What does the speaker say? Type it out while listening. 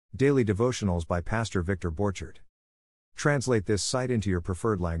Daily Devotionals by Pastor Victor Borchert. Translate this site into your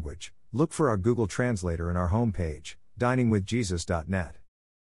preferred language. Look for our Google Translator in our homepage, diningwithjesus.net.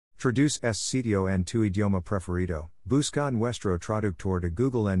 Traduce este sitio en tu idioma preferido. Busca nuestro traductor de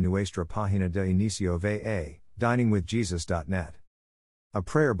Google en nuestra página de inicio va, diningwithjesus.net. A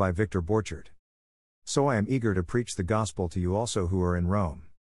prayer by Victor Borchert. So I am eager to preach the gospel to you also who are in Rome.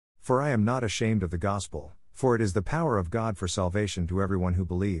 For I am not ashamed of the gospel, for it is the power of God for salvation to everyone who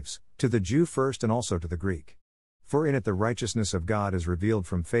believes, to the Jew first and also to the Greek. For in it the righteousness of God is revealed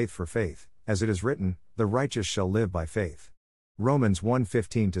from faith for faith, as it is written, the righteous shall live by faith. Romans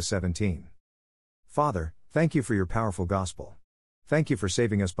 1:15-17. Father, thank you for your powerful gospel. Thank you for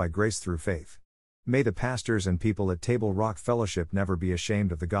saving us by grace through faith. May the pastors and people at Table Rock Fellowship never be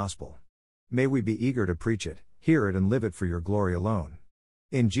ashamed of the gospel. May we be eager to preach it, hear it and live it for your glory alone.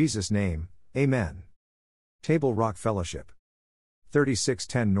 In Jesus' name, Amen. Table Rock Fellowship.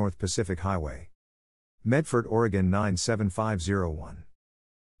 3610 North Pacific Highway, Medford, Oregon 97501.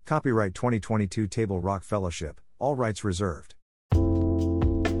 Copyright 2022 Table Rock Fellowship, all rights reserved.